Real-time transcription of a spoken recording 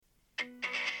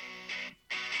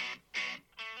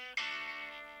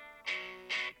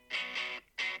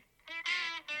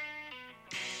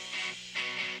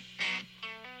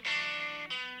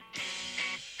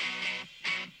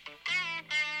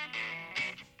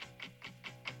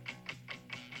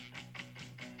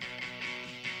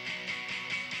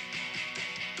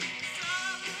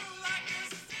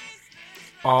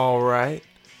All right.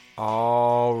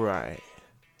 All right.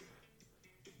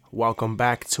 Welcome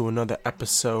back to another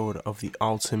episode of the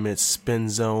Ultimate Spin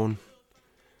Zone.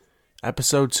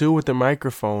 Episode 2 with the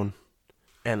microphone.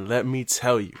 And let me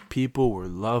tell you, people were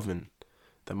loving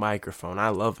the microphone. I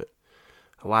love it.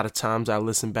 A lot of times I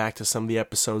listen back to some of the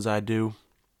episodes I do.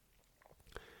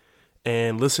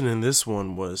 And listening to this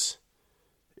one was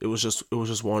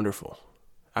just wonderful.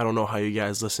 I don't know how you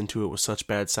guys listen to it with such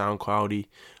bad sound quality,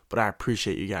 but I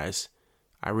appreciate you guys.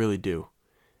 I really do.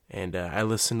 And I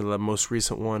listened to the most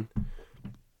recent one,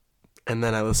 and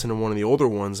then I listened to one of the older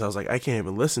ones. I was like, I can't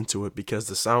even listen to it because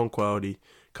the sound quality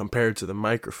compared to the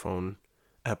microphone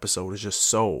episode is just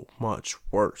so much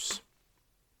worse.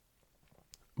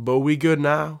 But we good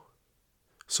now.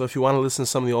 So if you want to listen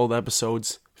to some of the old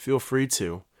episodes, feel free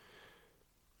to.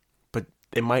 But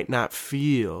they might not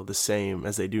feel the same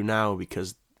as they do now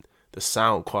because the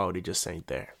sound quality just ain't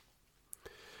there.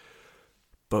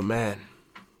 But man,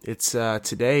 it's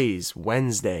today's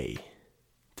Wednesday,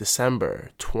 December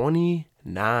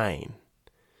 29.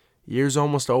 Year's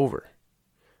almost over.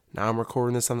 Now I'm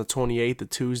recording this on the 28th of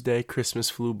Tuesday. Christmas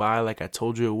flew by like I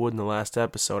told you it would in the last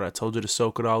episode. I told you to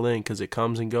soak it all in because it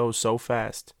comes and goes so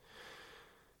fast.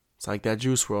 It's like that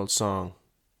Juice WRLD song.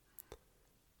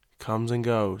 Comes and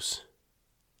goes.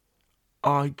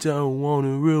 I don't want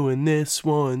to ruin this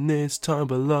one this time,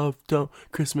 but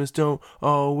Christmas don't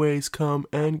always come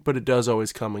but it does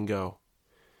always come and go.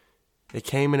 It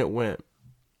came and it went.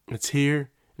 It's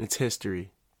here and it's history.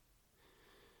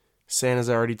 Santa's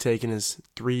already taken his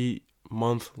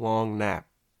 3-month-long nap.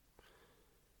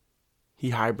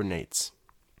 He hibernates.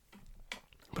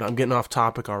 But I'm getting off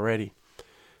topic already.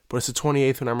 But it's the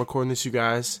 28th when I'm recording this, you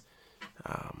guys.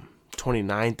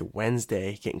 29th,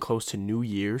 Wednesday, getting close to New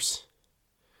Year's.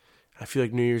 I feel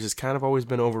like New Year's has kind of always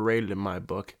been overrated in my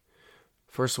book.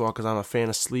 First of all, because I'm a fan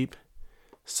of sleep.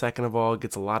 Second of all, it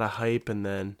gets a lot of hype, and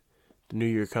then the New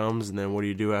Year comes, and then what do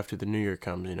you do after the New Year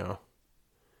comes, you know?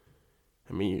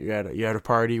 I mean, you had a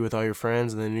party with all your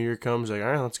friends, and then New Year comes, like,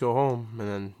 all right, let's go home, and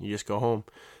then you just go home.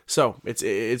 So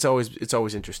it's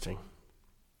always interesting.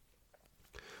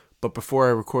 But before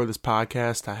I record this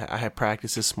podcast, I had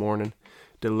practice this morning.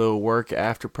 Did a little work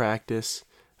after practice.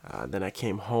 Then I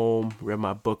came home, read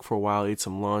my book for a while, ate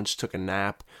some lunch, took a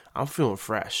nap. I'm feeling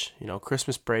fresh. You know,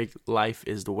 Christmas break life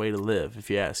is the way to live, if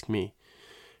you ask me.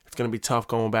 It's going to be tough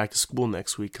going back to school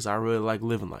next week because I really like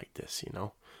living like this, you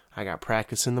know. I got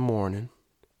practice in the morning.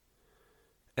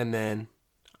 And then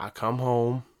I come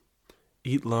home,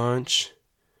 eat lunch,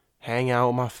 hang out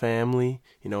with my family.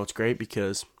 You know, it's great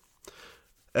because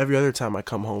every other time I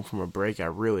come home from a break, I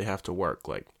really have to work.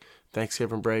 Like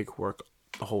Thanksgiving break, work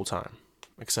the whole time.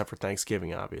 Except for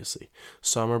Thanksgiving, obviously.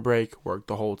 Summer break, work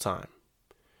the whole time.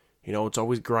 You know, it's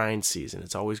always grind season.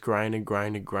 It's always grinding.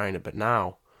 But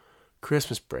now,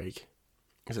 Christmas break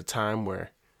is a time where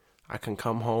I can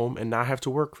come home and not have to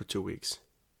work for 2 weeks.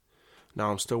 Now,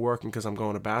 I'm still working because I'm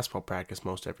going to basketball practice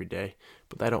most every day.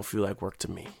 But that don't feel like work to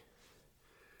me.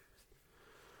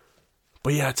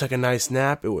 But yeah, I took a nice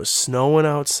nap. It was snowing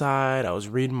outside. I was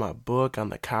reading my book on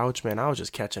the couch. Man, I was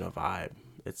just catching a vibe.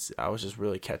 I was just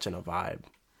really catching a vibe.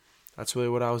 That's really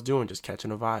what I was doing, just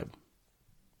catching a vibe.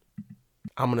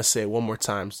 I'm going to say it one more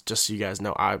time, just so you guys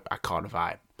know I caught a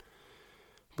vibe.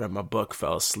 Read my book,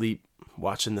 fell asleep,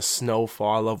 watching the snow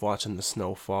fall. I love watching the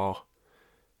snow fall.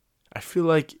 I feel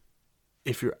like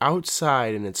if you're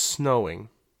outside and it's snowing,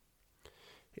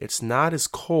 it's not as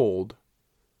cold.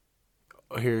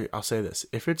 Here, I'll say this.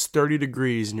 If it's 30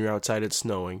 degrees and you're outside, it's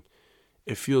snowing,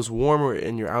 it feels warmer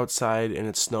and you're outside and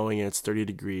it's snowing and it's 30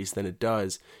 degrees than it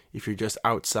does if you're just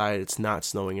outside, it's not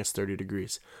snowing, it's 30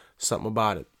 degrees. Something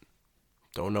about it.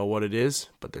 Don't know what it is,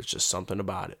 but there's just something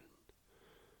about it.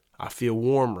 I feel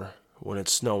warmer when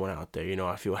it's snowing out there. You know,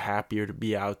 I feel happier to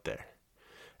be out there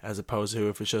as opposed to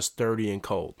if it's just 30 and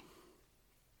cold.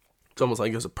 It's almost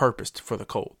like there's a purpose for the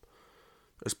cold.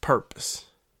 There's purpose.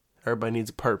 Everybody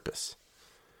needs a purpose.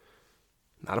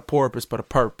 Not a porpoise, but a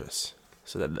purpose.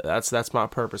 So that's my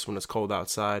purpose when it's cold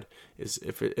outside. Is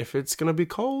if it's gonna be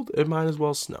cold, it might as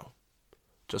well snow.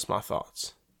 Just my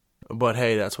thoughts. But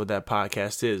hey, that's what that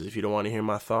podcast is. If you don't want to hear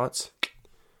my thoughts,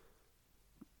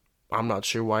 I'm not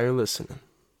sure why you're listening.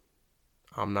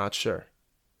 I'm not sure.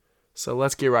 So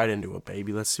let's get right into it,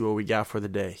 baby. Let's see what we got for the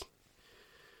day.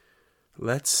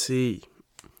 Let's see.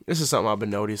 This is something I've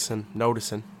been noticing.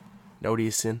 This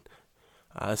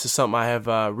is something I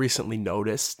have recently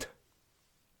noticed.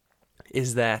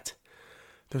 Is that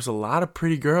there's a lot of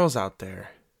pretty girls out there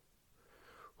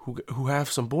who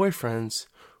have some boyfriends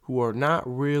who are not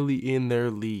really in their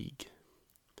league.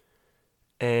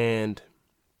 And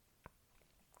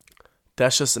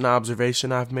That's just an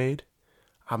observation I've made.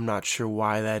 I'm not sure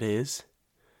why that is.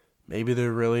 Maybe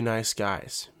they're really nice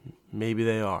guys. Maybe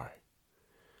they are.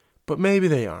 But maybe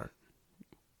they aren't.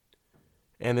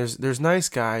 And there's nice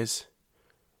guys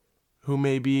who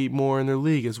may be more in their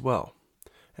league as well.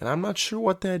 And I'm not sure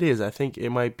what that is. I think it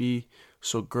might be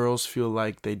so girls feel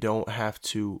like they don't have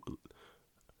to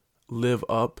live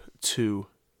up to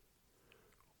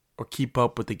or keep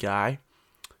up with the guy,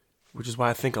 which is why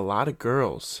I think a lot of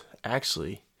girls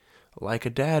actually like a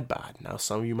dad bod. Now,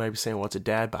 some of you might be saying, what's a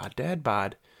dad bod? Dad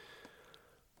bod,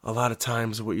 a lot of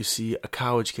times what you see a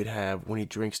college kid have when he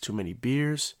drinks too many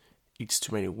beers, eats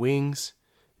too many wings,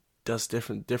 does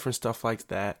different stuff like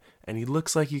that, and he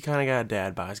looks like he kind of got a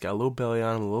dad bod. He's got a little belly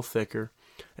on him, a little thicker,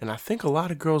 and I think a lot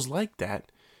of girls like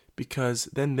that because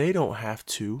then they don't have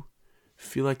to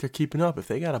feel like they're keeping up. If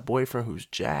they got a boyfriend who's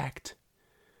jacked,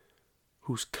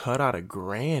 who's cut out of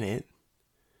granite,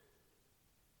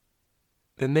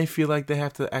 then they feel like they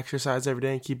have to exercise every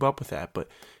day and keep up with that.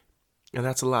 And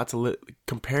that's a lot to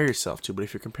compare yourself to. But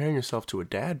if you're comparing yourself to a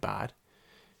dad bod,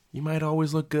 you might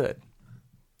always look good.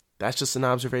 That's just an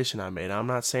observation I made. I'm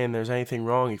not saying there's anything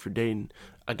wrong if you're dating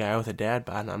a guy with a dad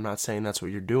bod. And I'm not saying that's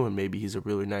what you're doing. Maybe he's a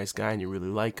really nice guy and you really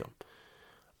like him.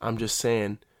 I'm just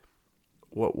saying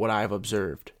what I've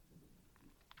observed.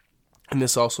 And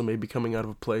this also may be coming out of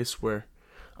a place where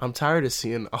I'm tired of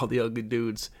seeing all the ugly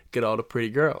dudes get all the pretty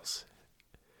girls.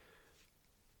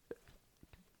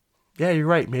 Yeah, you're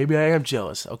right. Maybe I am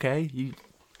jealous, okay?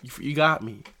 You got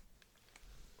me.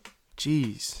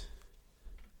 Jeez.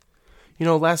 You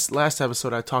know, last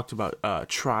episode I talked about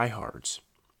tryhards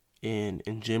in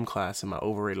gym class in my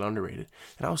overrated, underrated.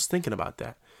 And I was thinking about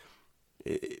that.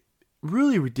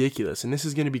 Really ridiculous. And this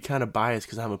is going to be kind of biased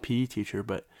because I'm a PE teacher,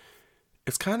 but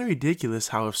it's kind of ridiculous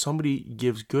how if somebody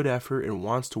gives good effort and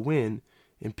wants to win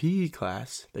in PE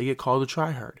class, they get called a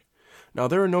tryhard. Now,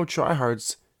 there are no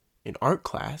tryhards in art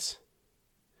class.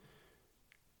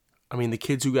 I mean, the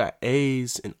kids who got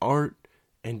A's in art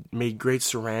and made great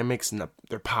ceramics and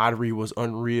their pottery was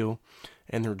unreal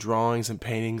and their drawings and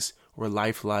paintings were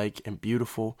lifelike and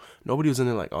beautiful. Nobody was in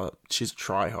there like, oh, she's a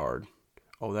tryhard.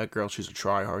 Oh, that girl, she's a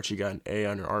tryhard. She got an A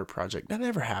on her art project. That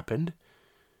never happened.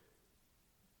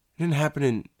 It didn't happen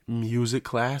in music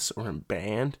class or in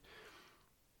band.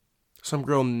 Some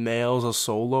girl nails a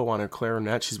solo on her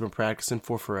clarinet she's been practicing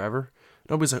for forever.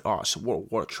 Nobody's like, oh,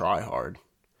 what a tryhard.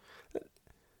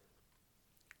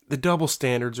 The double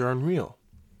standards are unreal.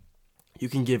 You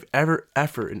can give effort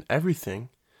in everything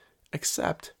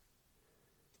except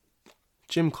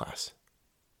gym class.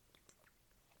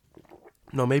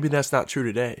 No, maybe that's not true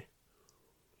today.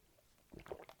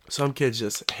 Some kids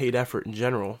just hate effort in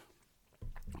general,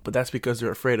 but that's because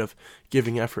they're afraid of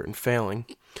giving effort and failing,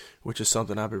 which is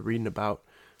something I've been reading about.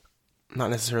 Not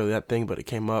necessarily that thing, but it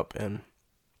came up, and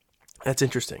that's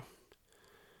interesting.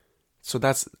 So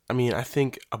I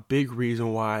think a big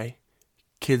reason why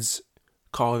kids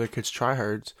call their kids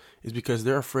tryhards is because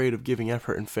they're afraid of giving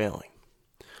effort and failing.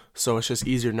 So it's just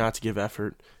easier not to give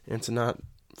effort and to not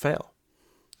fail.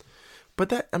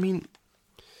 But as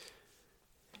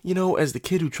the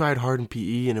kid who tried hard in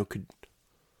PE and who could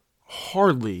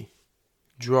hardly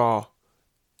draw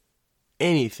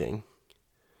anything,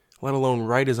 let alone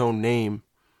write his own name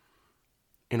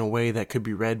in a way that could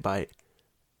be read by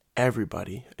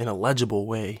everybody in a legible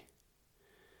way,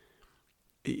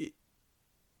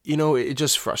 it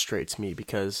just frustrates me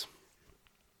because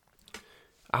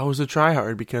I was a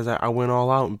tryhard because I went all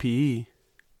out in PE,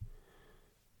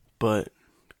 but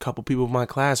a couple people in my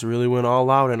class really went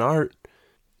all out in art,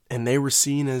 and they were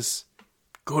seen as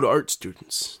good art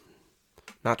students,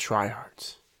 not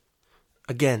tryhards.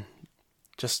 Again,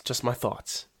 just my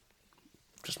thoughts.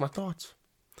 Just my thoughts.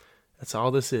 That's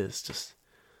all this is, just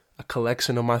a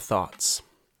collection of my thoughts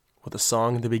with a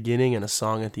song at the beginning and a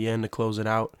song at the end to close it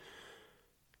out.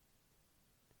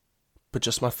 But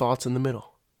just my thoughts in the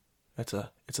middle. It's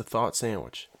a thought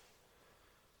sandwich.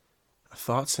 A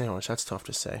thought sandwich, that's tough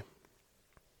to say.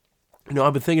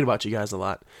 I've been thinking about you guys a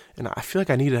lot, and I feel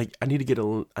like I need to get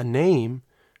a name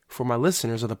for my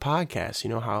listeners of the podcast.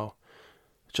 You know how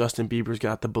Justin Bieber's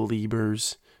got the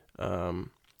Beliebers.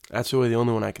 That's really the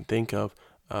only one I can think of.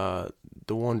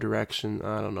 The One Direction,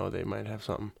 I don't know, they might have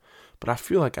something. But I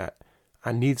feel like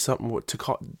I need something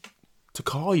to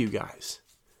call you guys.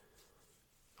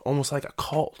 Almost like a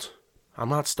cult. I'm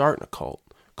not starting a cult.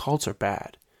 Cults are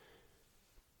bad.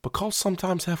 But cults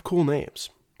sometimes have cool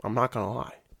names. I'm not gonna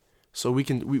lie. So we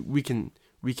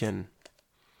can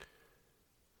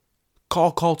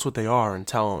call cults what they are and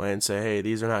tell them and say, hey,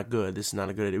 these are not good. This is not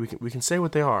a good idea. We can say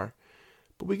what they are,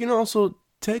 but we can also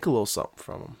take a little something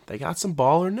from them. They got some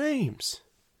baller names.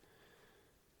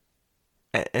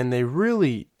 And they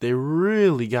really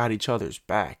got each other's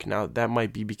back. Now, that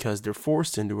might be because they're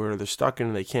forced into it or they're stuck in it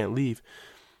and they can't leave.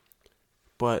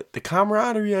 But the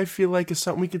camaraderie, I feel like, is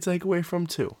something we can take away from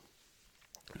too.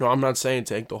 No, I'm not saying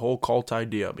take the whole cult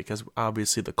idea, because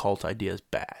obviously the cult idea is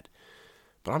bad.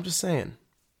 But I'm just saying,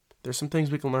 there's some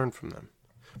things we can learn from them.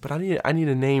 But I need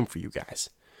a name for you guys.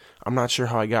 I'm not sure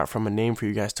how I got from a name for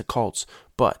you guys to cults,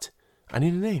 but I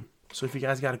need a name. So if you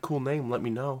guys got a cool name, let me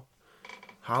know.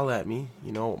 Holla at me.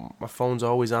 You know, my phone's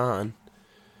always on.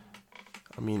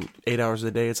 I mean, 8 hours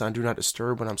a day it's on Do Not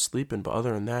Disturb when I'm sleeping, but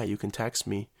other than that, you can text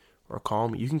me or call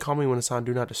me. You can call me when it's on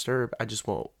Do Not Disturb. I just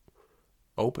won't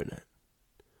open it.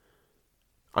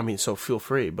 I mean, so feel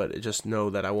free, but just know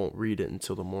that I won't read it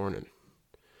until the morning.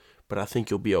 But I think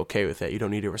you'll be okay with that. You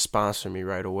don't need a response from me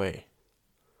right away.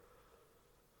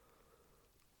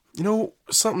 You know,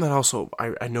 something that also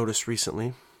I noticed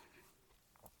recently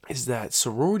is that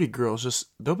sorority girls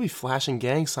they'll be flashing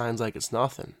gang signs like it's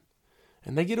nothing.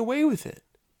 And they get away with it.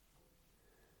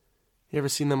 You ever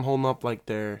seen them holding up like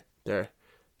their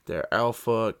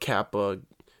Alpha, Kappa,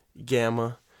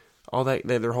 Gamma, all that?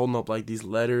 They're holding up like these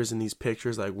letters and these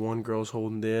pictures. Like one girl's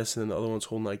holding this and then the other one's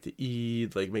holding like the E,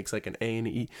 like makes like an A and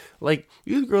an E. Like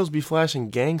these girls be flashing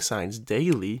gang signs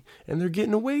daily and they're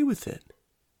getting away with it.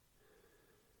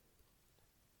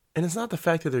 And it's not the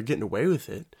fact that they're getting away with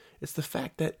it. It's the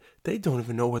fact that they don't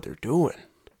even know what they're doing.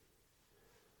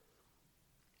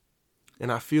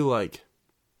 And I feel like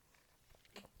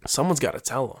someone's got to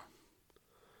tell them.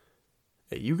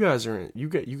 Hey, you guys, I mean, you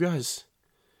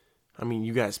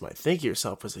guys might think of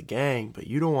yourself as a gang, but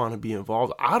you don't want to be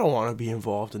involved. I don't want to be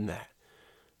involved in that.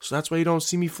 So that's why you don't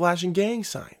see me flashing gang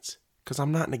signs. Because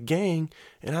I'm not in a gang,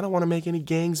 and I don't want to make any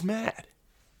gangs mad.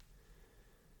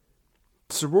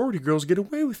 Sorority girls get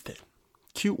away with it.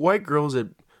 Cute white girls at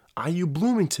IU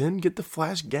Bloomington get to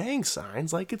flash gang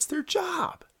signs like it's their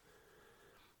job.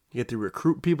 You get to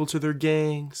recruit people to their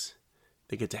gangs.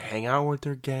 They get to hang out with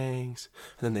their gangs.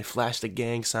 And then they flash the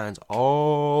gang signs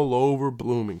all over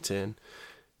Bloomington.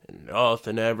 And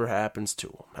nothing ever happens to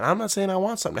them. And I'm not saying I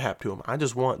want something to happen to them. I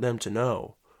just want them to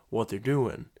know what they're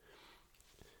doing.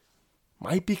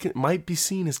 Might be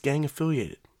seen as gang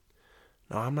affiliated.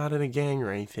 No, I'm not in a gang or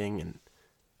anything, and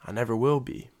I never will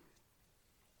be.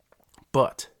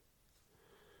 But,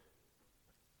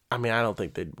 I mean, I don't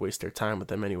think they'd waste their time with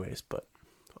them anyways, but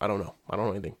I don't know. I don't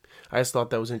know anything. I just thought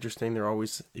that was interesting. They're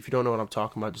always, if you don't know what I'm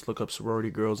talking about, just look up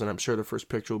sorority girls, and I'm sure the first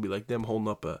picture will be like them holding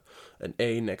up an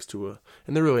A next to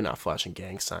and they're really not flashing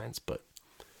gang signs, but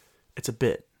it's a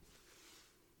bit.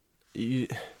 Do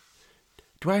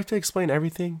I have to explain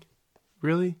everything?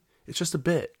 Really? It's just a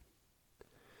bit.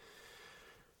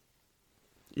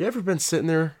 You ever been sitting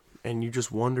there and you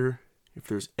just wonder if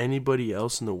there's anybody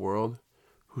else in the world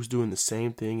who's doing the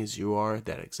same thing as you are at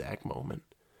that exact moment?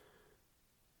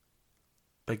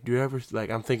 Like, do you ever, like,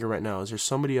 I'm thinking right now, is there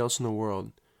somebody else in the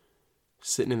world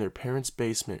sitting in their parents'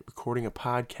 basement recording a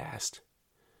podcast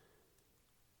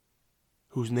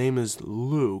whose name is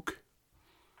Luke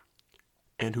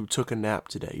and who took a nap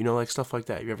today? You know, like stuff like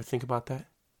that. You ever think about that?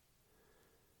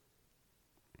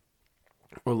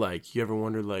 Or like, you ever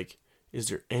wondered, like, is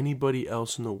there anybody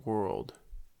else in the world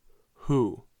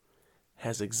who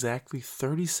has exactly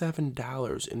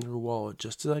 $37 in their wallet,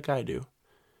 just like I do,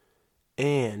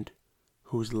 and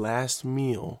whose last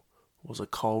meal was a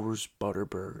Culver's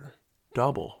Butterburger,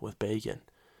 double with bacon,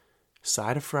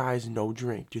 side of fries, no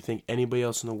drink? Do you think anybody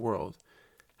else in the world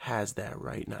has that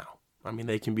right now? I mean,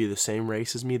 they can be the same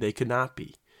race as me. They could not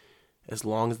be. As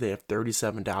long as they have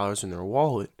 $37 in their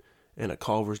wallet and a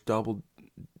Culver's double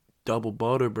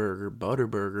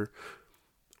Butterburger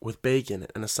with bacon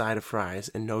and a side of fries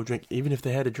and no drink, even if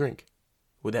they had a drink,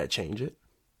 would that change it?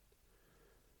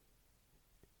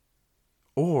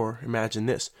 Or imagine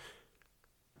this.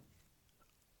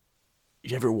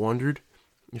 You ever wondered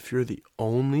if you're the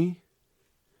only,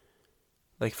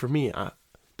 like for me,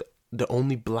 the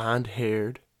only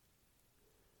blonde-haired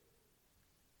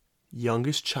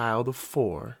youngest child of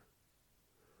 4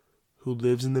 who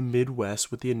lives in the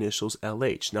Midwest with the initials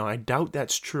LH. Now, I doubt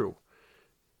that's true,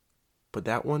 but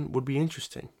that one would be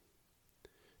interesting.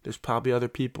 There's probably other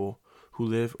people who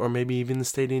live, or maybe even the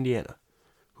state of Indiana,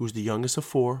 who's the youngest of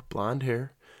 4, blonde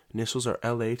hair, initials are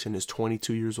LH, and is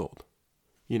 22 years old.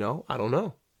 You know, I don't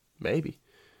know. Maybe.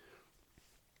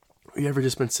 You ever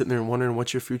just been sitting there and wondering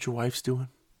what your future wife's doing?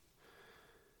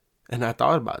 And I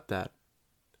thought about that.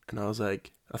 And I was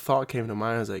like, a thought came to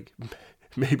mind. I was like,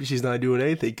 maybe she's not doing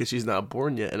anything because she's not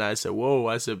born yet. And I said, whoa.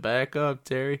 I said, back up,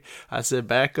 Terry. I said,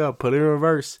 back up. Put it in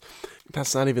reverse.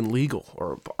 That's not even legal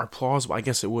or plausible. I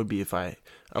guess it would be if I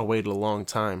waited a long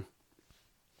time.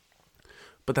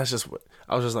 But that's just what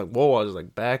I was just like, whoa, I was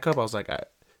like, back up. I was like,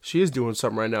 she is doing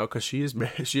something right now because she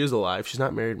is alive. She's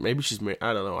not married. Maybe she's married.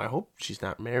 I don't know. I hope she's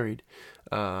not married.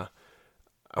 I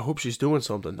hope she's doing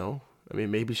something, though. I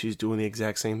mean, maybe she's doing the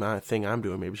exact same thing I'm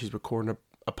doing. Maybe she's recording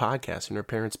a podcast in her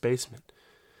parents' basement.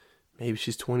 Maybe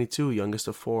she's 22, youngest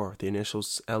of 4, the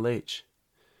initials LH.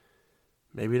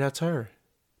 Maybe that's her.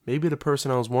 Maybe the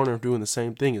person I was wondering if doing the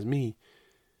same thing as me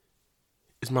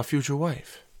is my future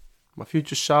wife. My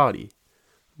future shawty.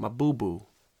 My boo-boo.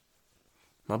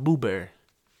 My boo-bear.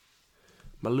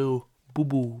 My little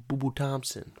boo-boo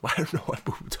Thompson. I don't know why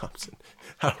boo-boo Thompson.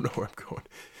 I don't know where I'm going.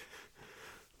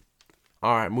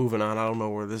 All right, moving on. I don't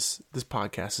know where this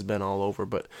podcast has been all over,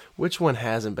 but which one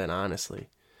hasn't been, honestly?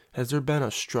 Has there been a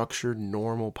structured,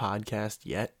 normal podcast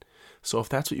yet? So if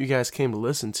that's what you guys came to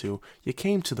listen to, you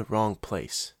came to the wrong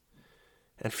place.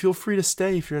 And feel free to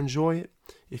stay if you enjoy it.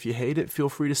 If you hate it, feel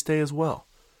free to stay as well.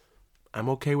 I'm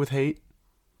okay with hate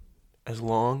as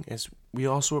long as we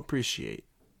also appreciate.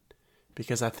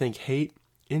 Because I think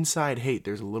inside hate,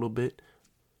 there's a little bit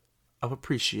of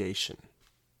appreciation.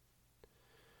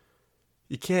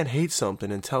 You can't hate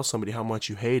something and tell somebody how much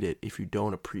you hate it if you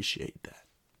don't appreciate that.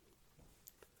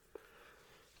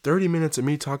 30 minutes of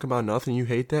me talking about nothing, you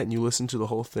hate that, and you listen to the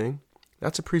whole thing,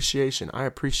 that's appreciation. I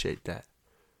appreciate that.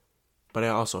 But I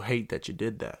also hate that you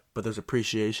did that. But there's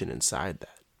appreciation inside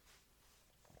that.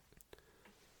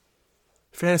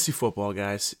 Fantasy football,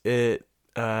 guys. It's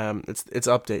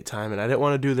update time, and I didn't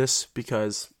want to do this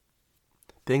because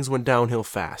things went downhill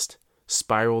fast,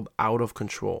 spiraled out of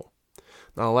control.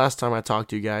 Now, the last time I talked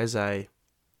to you guys, I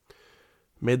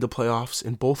made the playoffs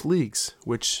in both leagues,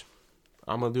 which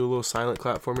I'm going to do a little silent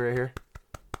clap for me right here.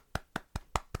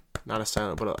 Not a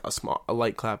silent, but a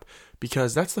light clap,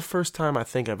 because that's the first time I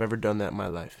think I've ever done that in my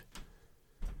life.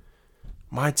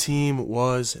 My team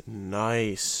was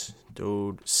nice,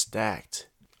 dude, stacked,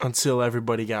 until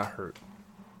everybody got hurt.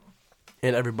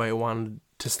 And everybody wanted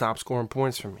to stop scoring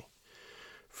points for me.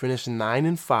 Finished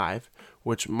 9-5,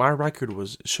 which my record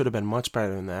should have been much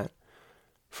better than that.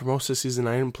 For most of the season,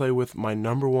 I didn't play with my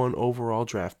number 1 overall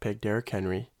draft pick, Derrick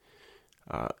Henry.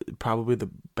 Probably the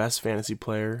best fantasy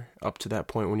player up to that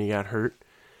point when he got hurt.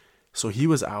 So he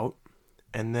was out.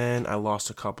 And then I lost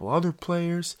a couple other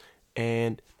players.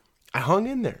 And I hung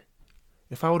in there.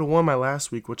 If I would have won my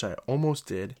last week, which I almost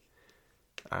did,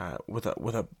 with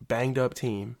a banged up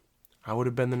team, I would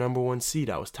have been the number 1 seed.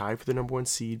 I was tied for the number 1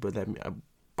 seed, but that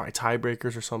by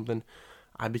tiebreakers or something,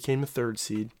 I became the 3rd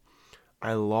seed.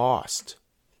 I lost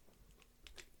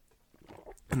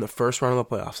in the first round of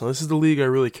the playoffs. Now, this is the league I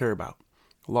really care about.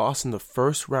 Lost in the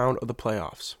first round of the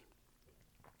playoffs.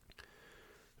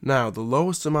 Now, the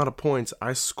lowest amount of points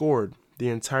I scored the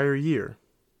entire year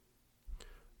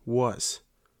was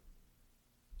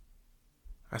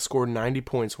I scored 90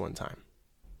 points one time.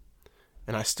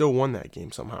 And I still won that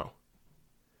game somehow.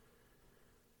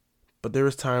 But there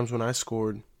was times when I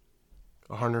scored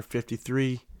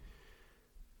 153,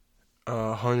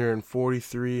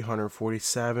 143,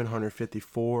 147,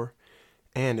 154.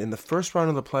 And in the first round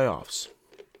of the playoffs,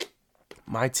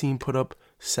 my team put up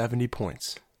 70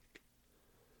 points.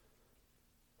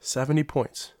 70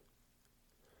 points.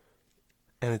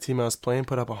 And the team I was playing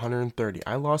put up 130.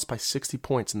 I lost by 60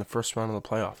 points in the first round of the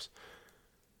playoffs.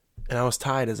 And I was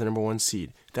tied as the number 1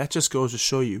 seed. That just goes to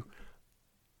show you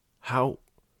how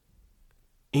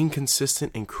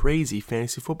inconsistent and crazy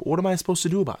fantasy football. What am I supposed to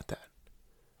do about that?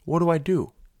 What do I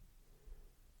do?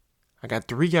 I got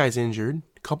 3 guys injured,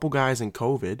 a couple guys in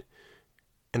COVID,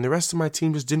 and the rest of my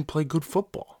team just didn't play good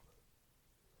football.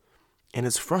 And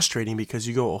it's frustrating because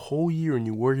you go a whole year and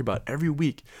you worry about every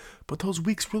week, but those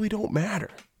weeks really don't matter.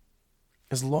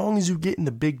 As long as you get in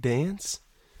the big dance,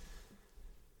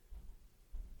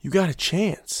 you got a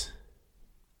chance.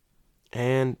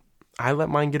 And I let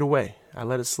mine get away. I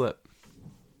let it slip.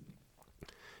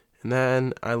 And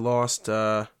then I lost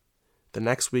the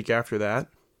next week after that.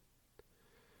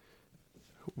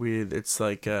 It's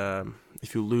like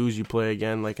if you lose, you play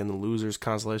again, like in the losers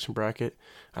consolation bracket.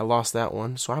 I lost that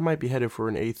one, so I might be headed for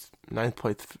an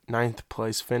ninth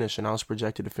place finish, and I was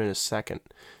projected to finish 2nd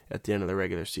at the end of the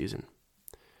regular season.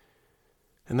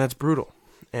 And that's brutal.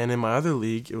 And in my other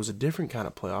league, it was a different kind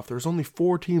of playoff. There was only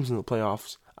 4 teams in the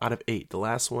playoffs out of 8. The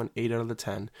last one, 8 out of the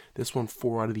 10. This one,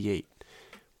 4 out of the 8.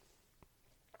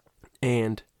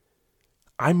 And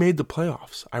I made the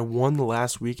playoffs. I won the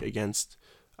last week against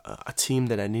a team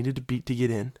that I needed to beat to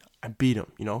get in. I beat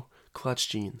them, Clutch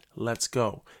Gene, let's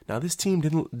go. Now, this team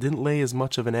didn't lay as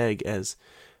much of an egg as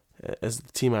the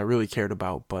team I really cared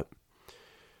about, but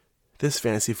this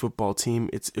fantasy football team,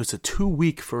 it's a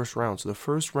 2-week first round. So the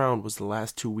first round was the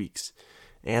last 2 weeks.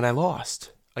 And I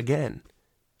lost again.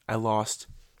 I lost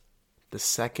the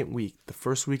second week. The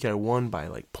first week I won by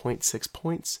like 0.6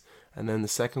 points, and then the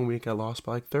second week I lost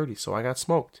by like 30, so I got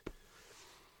smoked.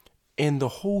 And the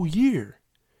whole year,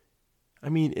 I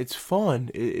mean, it's fun.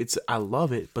 I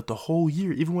love it, but the whole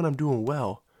year, even when I'm doing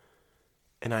well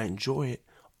and I enjoy it,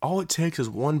 all it takes is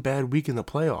one bad week in the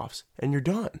playoffs and you're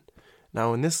done.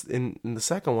 Now in the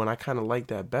second one, I kind of liked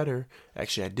that better.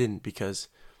 Actually, I didn't, because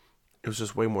it was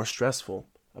just way more stressful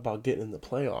about getting in the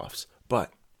playoffs.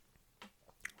 But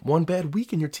one bad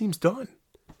week and your team's done.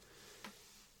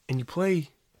 And you play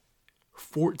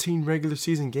 14 regular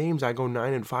season games. I go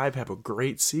 9-5, have a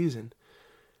great season,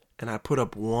 and I put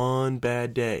up one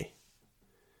bad day,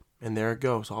 and there it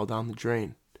goes, all down the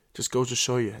drain. Just goes to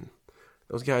show you. And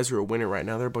those guys who are winning right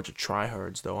now, they're a bunch of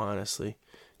tryhards, though, honestly.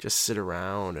 Just sit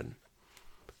around and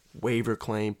waiver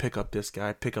claim, pick up this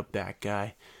guy, pick up that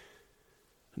guy.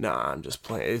 Nah, I'm just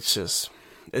playing.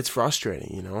 It's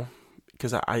frustrating, you know,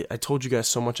 because I told you guys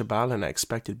so much about it, and I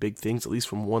expected big things, at least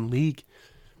from one league.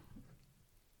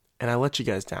 And I let you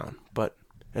guys down. But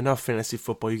enough fantasy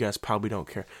football. You guys probably don't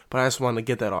care. But I just wanted to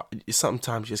get that off.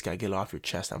 Sometimes you just got to get it off your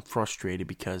chest. I'm frustrated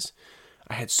because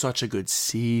I had such a good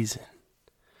season.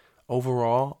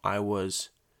 Overall, I was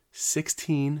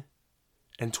 16-12.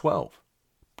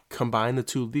 Combine the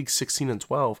two leagues,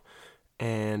 16-12.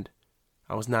 And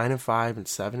I was 9-5 and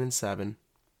 7-7.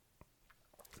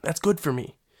 That's good for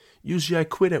me. Usually I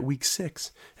quit at week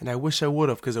 6. And I wish I would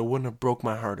have, because it wouldn't have broke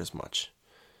my heart as much.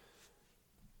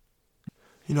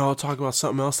 You know, I'll talk about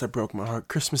something else that broke my heart.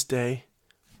 Christmas Day,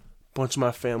 a bunch of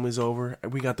my family's over.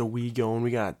 We got the Wii going.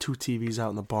 We got 2 TVs out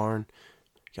in the barn.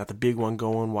 Got the big one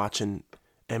going, watching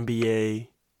NBA,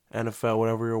 NFL,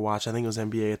 whatever we were watching. I think it was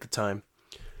NBA at the time.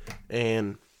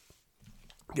 And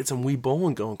get some Wii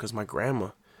bowling going, because my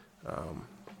grandma,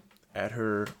 at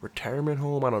her retirement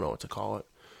home, I don't know what to call it,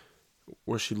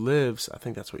 where she lives, I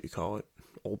think that's what you call it,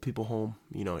 old people home.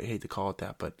 You know, I hate to call it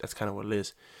that, but that's kind of what it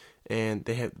is. And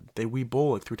they Wii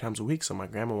bowl like 3 times a week, so my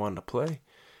grandma wanted to play.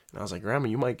 And I was like, Grandma,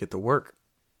 you might get to work.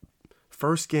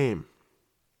 First game,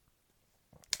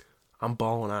 I'm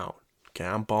balling out. Okay,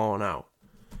 I'm balling out.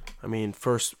 I mean,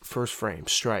 first frame,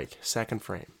 strike. Second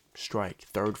frame, strike.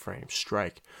 Third frame,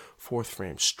 strike. Fourth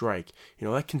frame, strike. You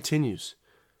know, that continues.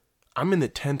 I'm in the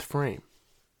 10th frame.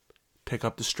 Pick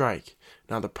up the strike.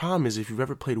 Now, the problem is, if you've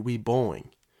ever played Wii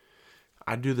bowling,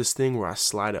 I do this thing where I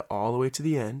slide it all the way to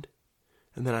the end,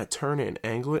 and then I turn it and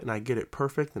angle it, and I get it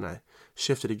perfect, and I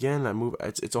shift it again, and I move.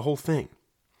 It's a whole thing.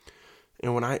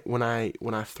 And when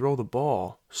I throw the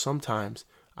ball, sometimes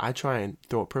I try and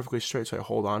throw it perfectly straight, so I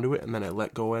hold on to it, and then I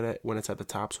let go at it when it's at the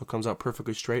top, so it comes out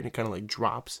perfectly straight, and it kind of like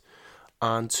drops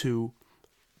onto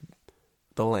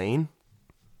the lane.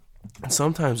 And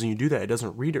sometimes when you do that, it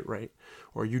doesn't read it right,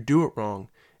 or you do it wrong,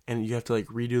 and you have to like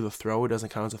redo the throw. It doesn't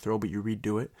count as a throw, but you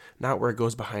redo it. Not where it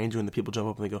goes behind you and the people jump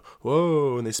up and they go,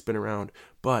 whoa, and they spin around.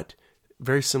 But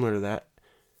very similar to that.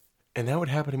 And that would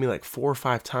happen to me like 4 or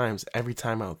 5 times every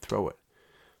time I would throw it.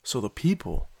 So the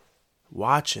people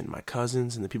watching, my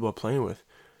cousins and the people I'm playing with,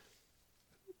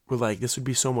 were like, this would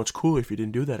be so much cooler if you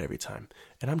didn't do that every time.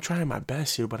 And I'm trying my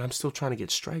best here, but I'm still trying to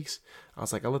get strikes. I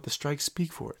was like, I'll let the strikes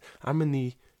speak for it. I'm in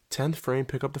the 10th frame,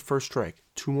 pick up the first strike.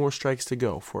 2 more strikes to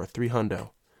go for a 300.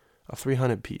 A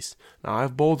 300 piece. Now,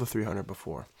 I've bowled a 300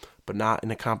 before, but not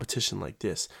in a competition like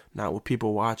this. Not with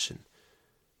people watching.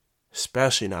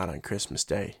 Especially not on Christmas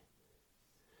Day.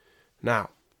 Now,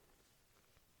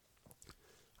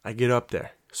 I get up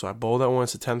there. So I bowl that one.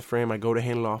 It's the 10th frame. I go to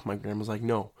hand it off. My grandma's like,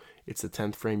 no, it's the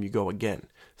 10th frame. You go again.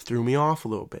 Threw me off a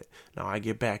little bit. Now I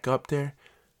get back up there.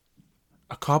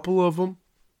 A couple of them,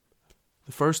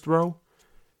 the first throw,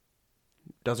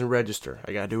 doesn't register.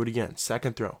 I got to do it again.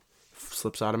 Second throw.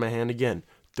 Slips out of my hand again.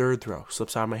 Third throw.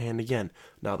 Slips out of my hand again.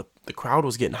 Now, the crowd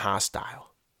was getting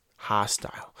hostile.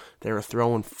 They were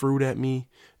throwing fruit at me.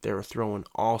 They were throwing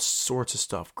all sorts of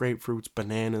stuff. Grapefruits,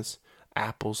 bananas,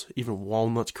 apples, even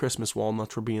walnuts. Christmas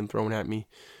walnuts were being thrown at me.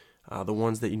 The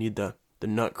ones that you need the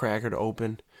nutcracker to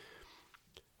open.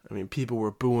 I mean, people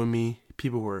were booing me.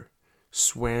 People were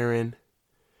swearing,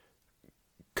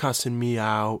 cussing me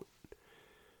out.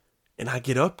 And I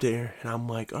get up there, and I'm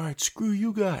like, all right, screw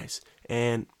you guys.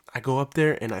 And I go up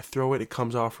there, and I throw it. It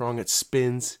comes off wrong. It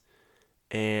spins,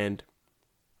 and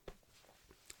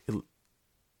it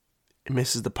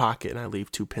misses the pocket, and I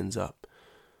leave 2 pins up.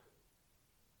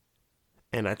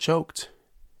 And I choked.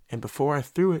 And before I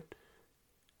threw it,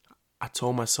 I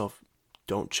told myself,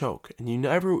 don't choke. And you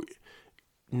never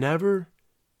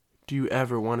do you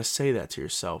ever want to say that to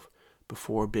yourself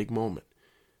before a big moment.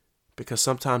 Because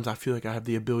sometimes I feel like I have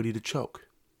the ability to choke.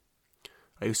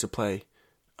 I used to play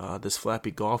this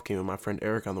flappy golf game with my friend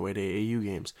Eric on the way to AAU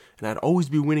games, and I'd always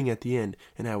be winning at the end,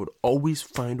 and I would always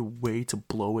find a way to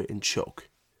blow it and choke.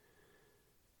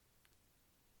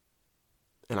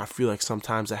 And I feel like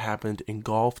sometimes that happened in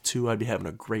golf too. I'd be having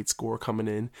a great score coming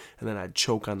in, and then I'd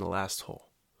choke on the last hole,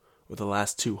 or the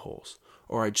last 2 holes,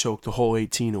 or I'd choke the whole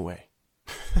 18 away.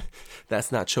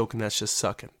 That's not choking, that's just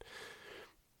sucking.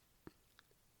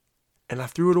 And I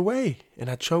threw it away, and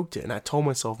I choked it, and I told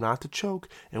myself not to choke.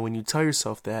 And when you tell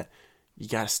yourself that, you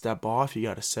got to step off. You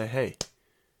got to say, hey,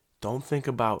 don't think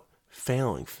about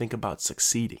failing. Think about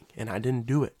succeeding. And I didn't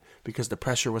do it because the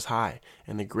pressure was high,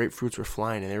 and the grapefruits were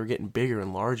flying, and they were getting bigger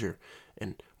and larger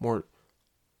and more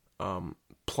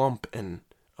plump and,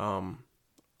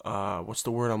 what's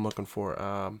the word I'm looking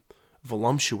for?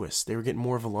 Voluptuous. They were getting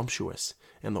more voluptuous,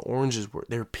 and the oranges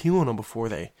they were peeling them before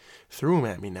they threw them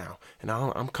at me now. And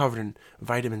I'm covered in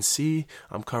vitamin C.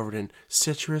 I'm covered in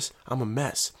citrus. I'm a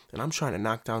mess, and I'm trying to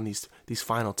knock down these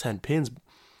final 10 pins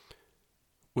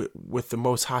with the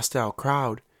most hostile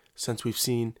crowd since we've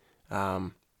seen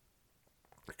at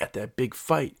that big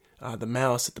fight, the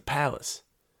Malice at the Palace.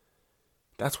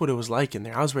 That's what it was like in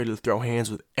there. I was ready to throw hands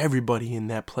with everybody in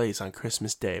that place on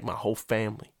Christmas Day, my whole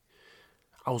family.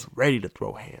 I was ready to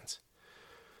throw hands.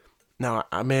 Now,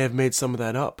 I may have made some of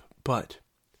that up, but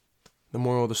the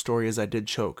moral of the story is I did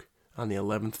choke on the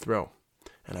 11th throw.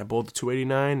 And I bowled the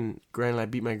 289, and granted, I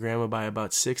beat my grandma by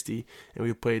about 60, and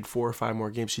we played 4 or 5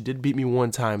 more games. She did beat me one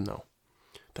time, though.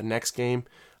 The next game,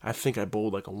 I think I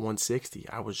bowled like a 160.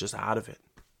 I was just out of it.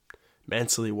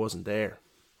 Mentally wasn't there.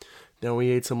 Then we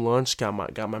ate some lunch, got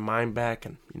my mind back,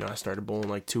 and I started bowling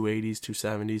like 280s,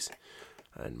 270s.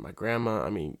 And my grandma,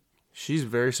 she's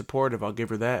very supportive. I'll give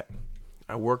her that.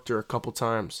 I worked her a couple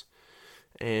times.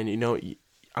 And, I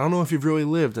don't know if you've really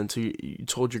lived until you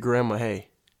told your grandma, hey,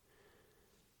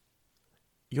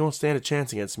 you don't stand a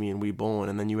chance against me and we bowling,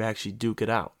 and then you actually duke it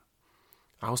out.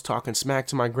 I was talking smack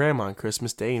to my grandma on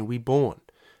Christmas Day, and we bowling.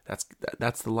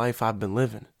 That's the life I've been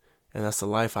living, and that's the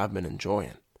life I've been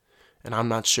enjoying. And I'm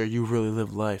not sure you really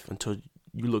lived life until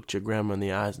you looked your grandma in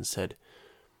the eyes and said,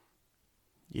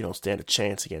 you don't stand a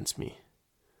chance against me.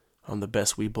 I'm the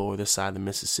best wee bowler this side of the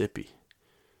Mississippi.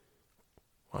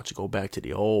 Why don't you go back to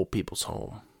the old people's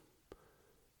home?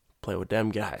 Play with them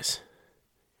guys.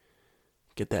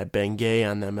 Get that Bengay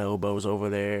on them elbows over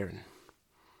there. And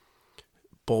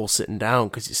bowl sitting down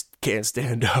because you can't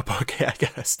stand up. Okay, I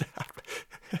gotta stop.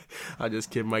 I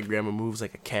just kid. My grandma moves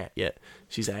like a cat, yet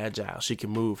she's agile. She can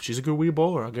move. She's a good wee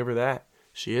bowler. I'll give her that.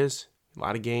 She is. A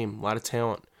lot of game, a lot of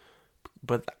talent.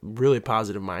 But really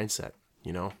positive mindset,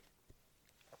 No,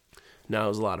 it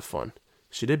was a lot of fun.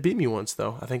 She did beat me once,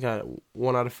 though. I think I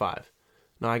 1 out of 5.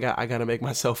 No, I got to make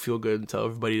myself feel good and tell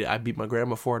everybody that I beat my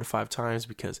grandma 4 out of 5 times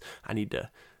because I need to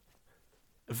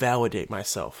validate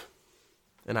myself.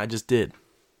 And I just did.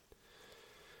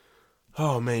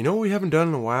 Oh, man, what we haven't done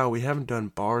in a while? We haven't done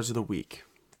bars of the week.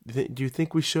 Do you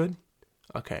think we should?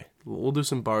 Okay, we'll do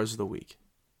some bars of the week.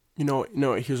 Here's what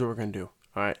we're going to do.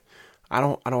 All right. I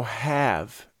don't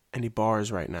have any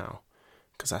bars right now.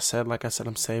 Because like I said,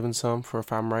 I'm saving some for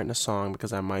if I'm writing a song,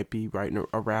 because I might be writing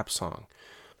a rap song.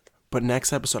 But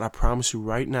next episode, I promise you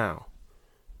right now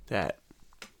that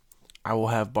I will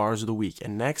have bars of the week.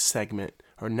 And next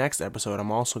episode,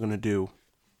 I'm also going to do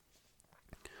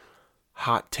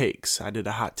hot takes. I did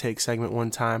a hot take segment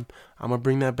one time. I'm going to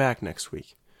bring that back next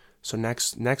week. So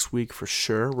next week, for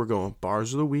sure, we're going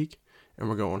bars of the week, and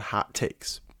we're going hot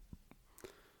takes.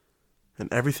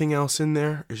 And everything else in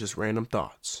there is just random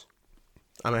thoughts.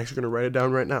 I'm actually going to write it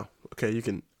down right now. Okay,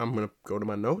 I'm going to go to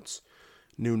my notes,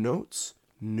 new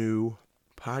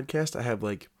podcast. I have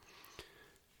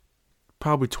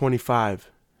probably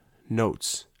 25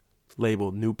 notes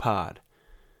labeled new pod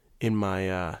in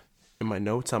my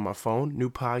notes on my phone.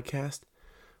 New podcast,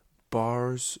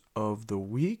 bars of the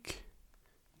week,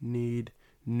 need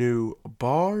new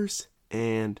bars,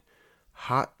 and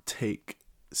hot take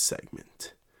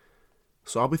segment.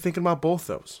 So I'll be thinking about both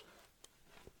those.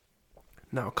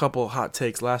 Now, a couple of hot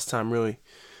takes last time really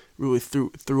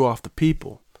threw off the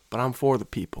people, but I'm for the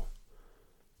people.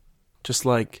 Just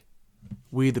like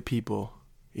we the people,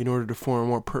 in order to form a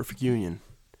more perfect union,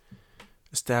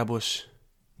 establish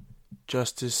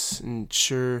justice,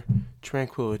 ensure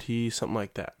tranquility, something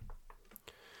like that.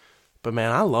 But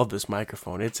man, I love this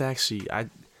microphone. It's actually, I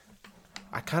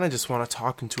kind of just want to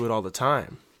talk into it all the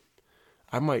time.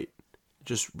 I might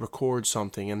just record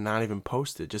something and not even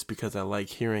post it just because I like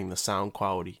hearing the sound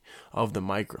quality of the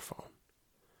microphone.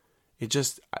 I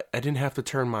didn't have to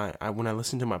turn when I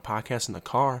listened to my podcast in the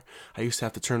car, I used to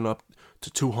have to turn it up to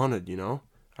 200,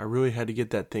 I I really had to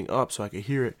get that thing up so I could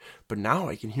hear it. But now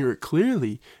I can hear it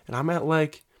clearly, and I'm at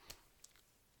like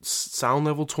sound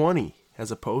level 20 as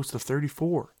opposed to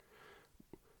 34.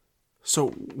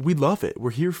 So we love it. We're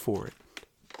here for it.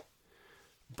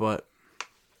 But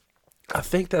I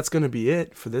think that's going to be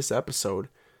it for this episode.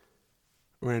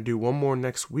 We're going to do one more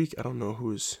next week. I don't know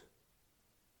who's...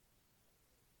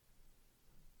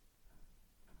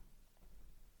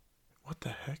 What the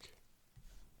heck?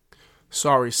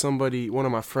 Sorry, one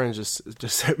of my friends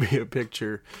just sent me a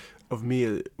picture of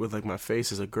me with like my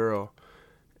face as a girl,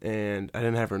 and I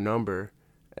didn't have her number,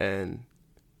 and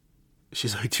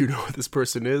she's like, "Do you know what this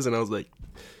person is?" And I was like,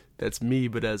 "That's me,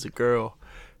 but as a girl."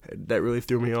 And that really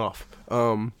threw me off.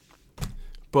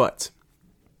 But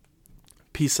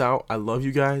peace out. I love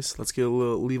you guys. Let's get a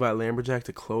little Levi Lumberjack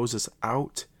to close us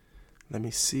out. Let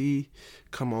me see.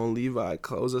 Come on, Levi,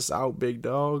 close us out, big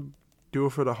dog. Do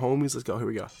it for the homies. Let's go. Here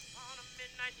we go.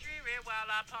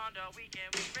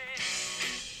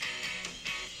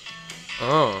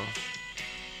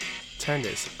 Turn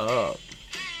this up.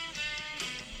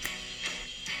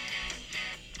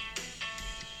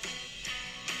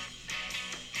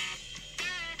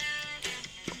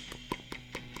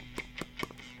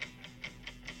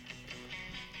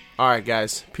 Alright,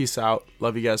 guys. Peace out.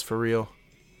 Love you guys for real.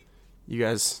 You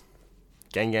guys,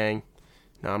 gang gang.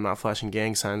 No, I'm not flashing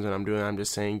gang signs when I'm doing it. I'm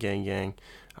just saying gang gang.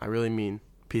 I really mean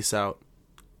peace out.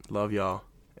 Love y'all.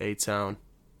 A-Town.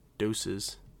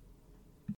 Deuces.